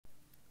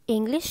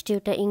ඉංග්‍රීසි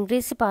ටියුටර්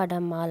ඉංග්‍රීසි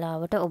පාඩම්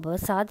මාලාවට ඔබ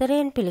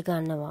සාදරයෙන්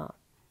පිළිගන්නවා.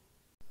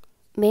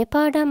 මේ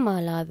පාඩම්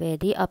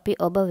මාලාවේදී අපි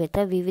ඔබ වෙත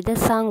විවිධ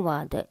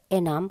සංවාද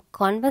එනම්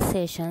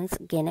conversations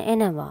ගෙන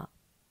එනවා.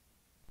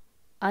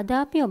 අද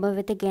අපි ඔබ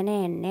වෙත ගෙන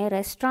එන්නේ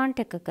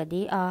රෙස්ටරන්ට්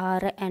එකකදී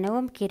ආහාර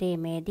ඇනවුම්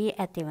කිරීමේදී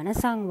ඇතිවන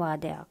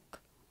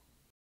සංවාදයක්.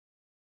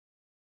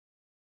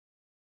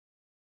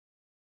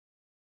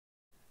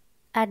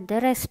 At the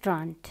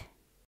restaurant.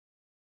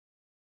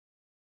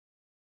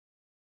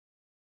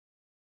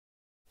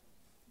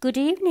 Good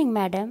evening,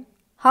 madam.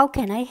 How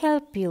can I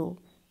help you?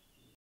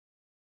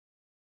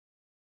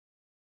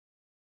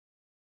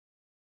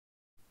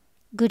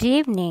 Good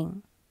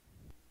evening.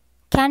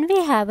 Can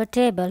we have a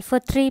table for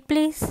 3,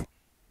 please?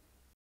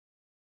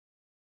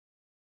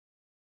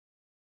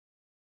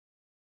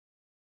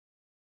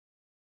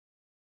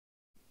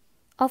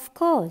 Of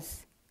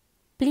course.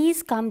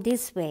 Please come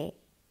this way.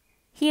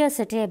 Here's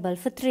a table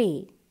for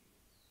 3.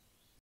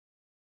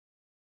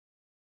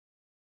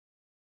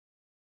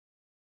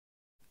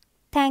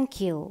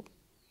 Thank you.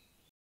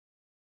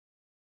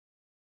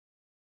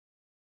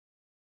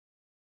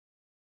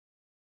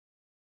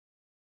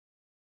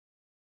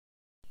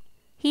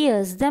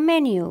 Here's the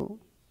menu.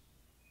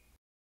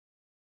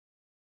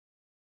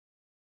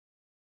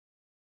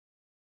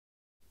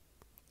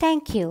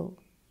 Thank you.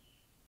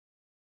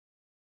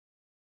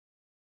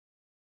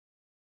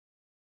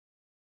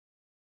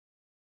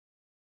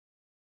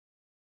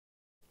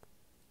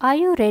 Are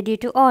you ready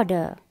to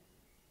order?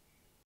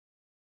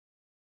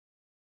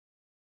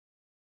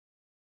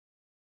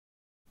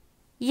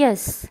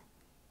 Yes.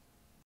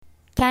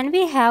 Can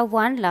we have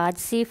 1 large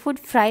seafood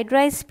fried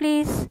rice,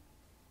 please?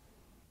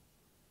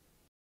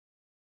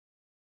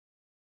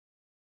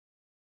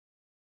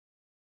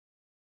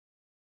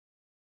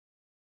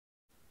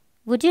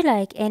 Would you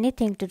like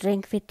anything to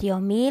drink with your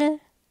meal?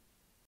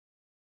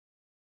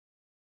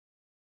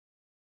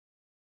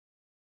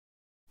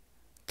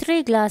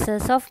 Three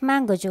glasses of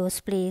mango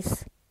juice,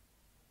 please.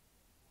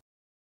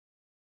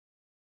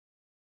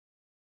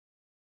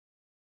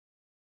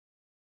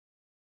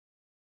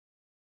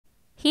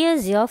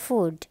 Here's your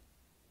food.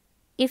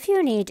 If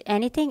you need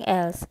anything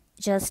else,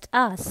 just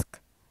ask.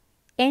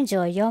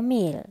 Enjoy your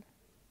meal.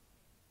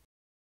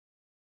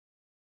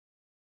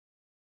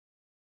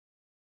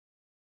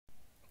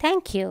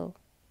 Thank you.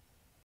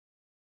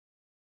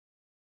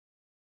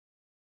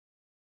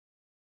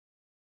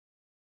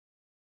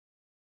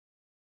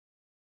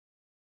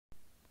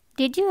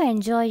 Did you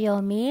enjoy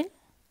your meal?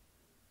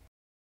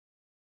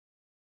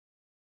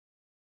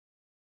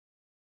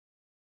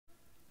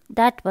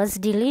 That was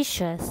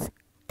delicious.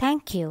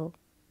 Thank you.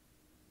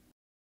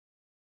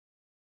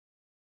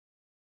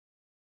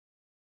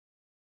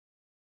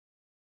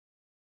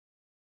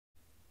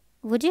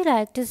 Would you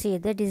like to see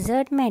the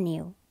dessert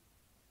menu?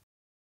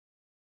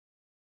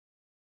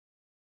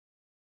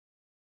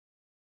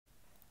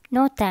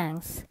 No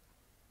thanks.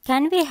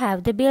 Can we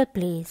have the bill,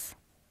 please?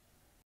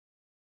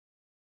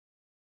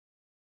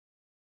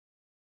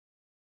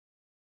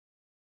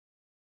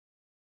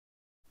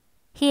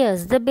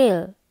 Here's the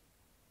bill.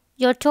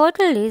 Your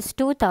total is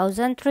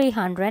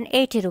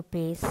 2,380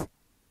 rupees.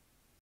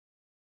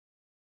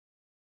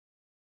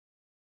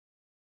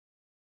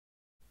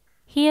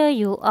 Here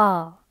you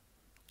are.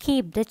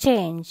 Keep the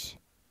change.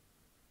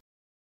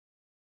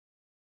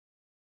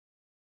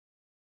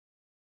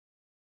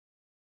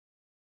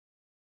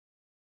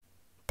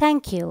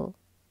 Thank you.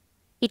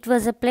 It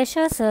was a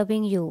pleasure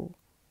serving you.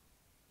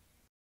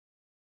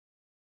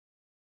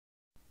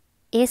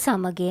 ඒ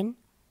සමගින්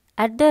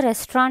at the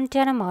restaurant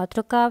යන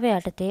මාතෘකාව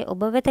යටතේ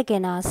ඔබ වෙත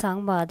ගෙනා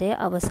සංවාදය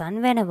අවසන්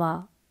වෙනවා.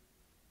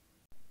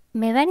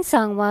 මෙවැනි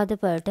සංවාද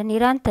වලට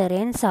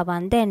නිරන්තරයෙන්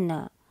සවන් දෙන්න.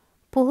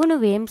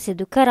 පුහුණුවීම්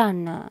සිදු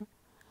කරන්න.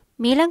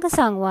 මීළඟ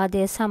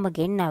සංවාදය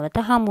සමගින් නැවත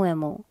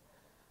හමුවෙමු.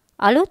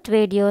 අලුත්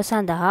වීඩියෝ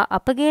සඳහා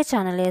අපගේ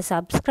channel එක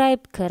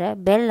subscribe කර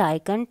bell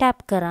icon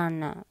tap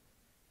කරන්න.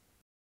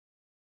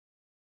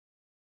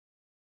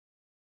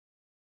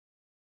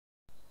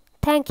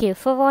 Thank you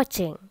for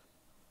watching.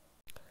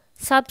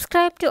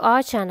 Subscribe to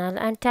our channel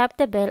and tap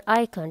the bell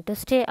icon to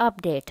stay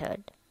updated.